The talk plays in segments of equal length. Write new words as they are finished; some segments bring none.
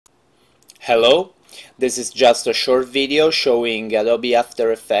Hello, this is just a short video showing Adobe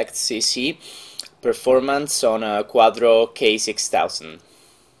After Effects CC performance on a Quadro K6000.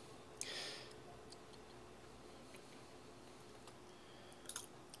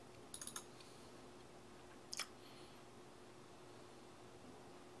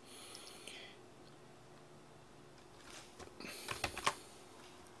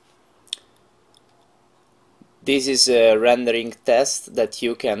 This is a rendering test that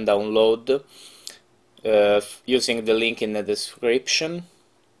you can download using the link in the description.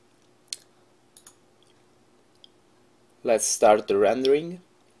 Let's start the rendering.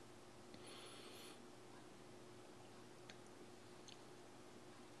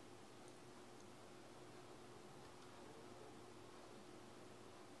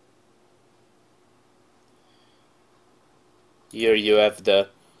 Here you have the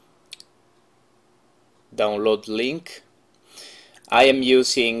download link. I am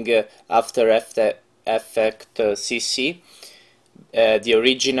using After Effects CC. The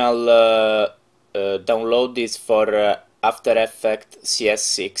original download is for After Effects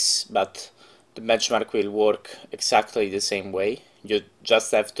CS6, but the benchmark will work exactly the same way. You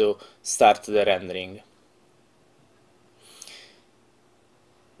just have to start the rendering.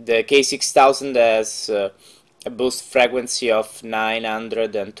 The K6000 has a boost frequency of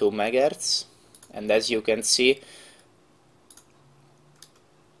 902 MHz, and as you can see,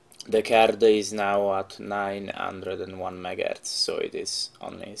 the card is now at 901 MHz, so it is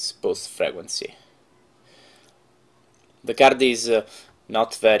on its boost frequency. The card is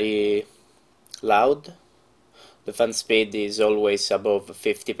not very loud. The fan speed is always above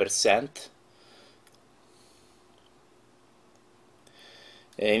 50%.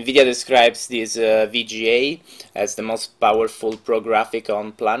 NVIDIA describes this VGA as the most powerful pro graphic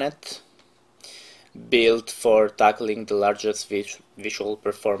on planet, built for tackling the largest visual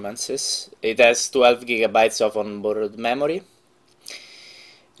performances. It has 12 GB of onboard memory.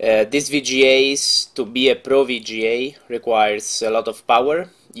 This VGA, to be a pro VGA, requires a lot of power.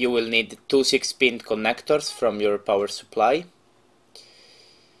 You will need two 6-pin connectors from your power supply.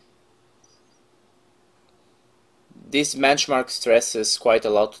 This benchmark stresses quite a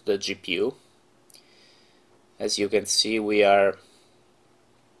lot the GPU. As you can see, we are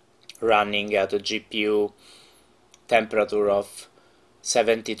running at a GPU temperature of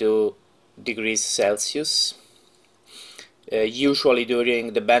 72 degrees Celsius. Usually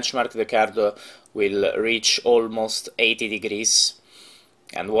during the benchmark the card will reach almost 80 degrees,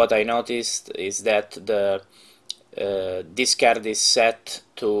 and what I noticed is that this card is set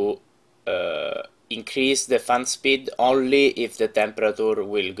to increase the fan speed only if the temperature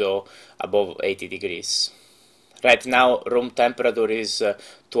will go above 80 degrees. Right now room temperature is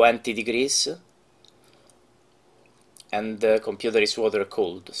 20 degrees and the computer is water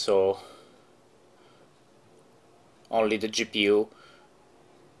cooled, so only the GPU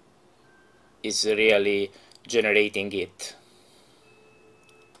is really generating it.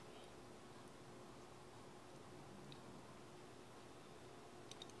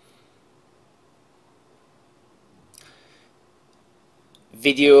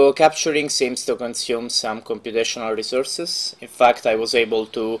 Video capturing seems to consume some computational resources. In fact, I was able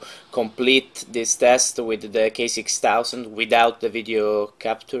to complete this test with the K6000 without the video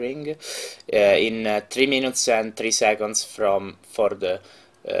capturing in 3 minutes and 3 seconds for the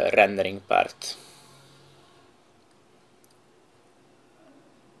rendering part.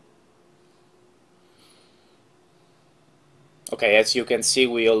 Okay, as you can see,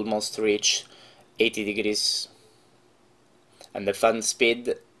 we almost reach 80 degrees. And the fan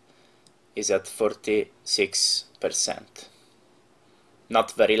speed is at 46%.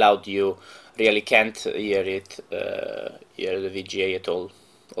 Not very loud, you really can't hear it, hear the VGA at all,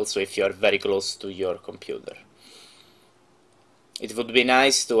 also if you are very close to your computer. It would be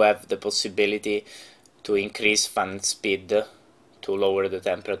nice to have the possibility to increase fan speed to lower the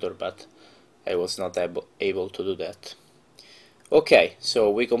temperature, but I was not able to do that. Okay, so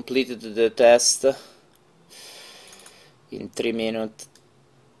we completed the test in 3 minutes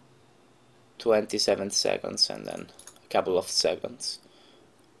 27 seconds and then a couple of seconds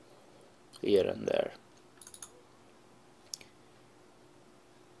here and there.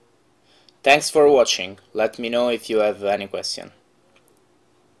 Thanks for watching. Let me know if you have any question.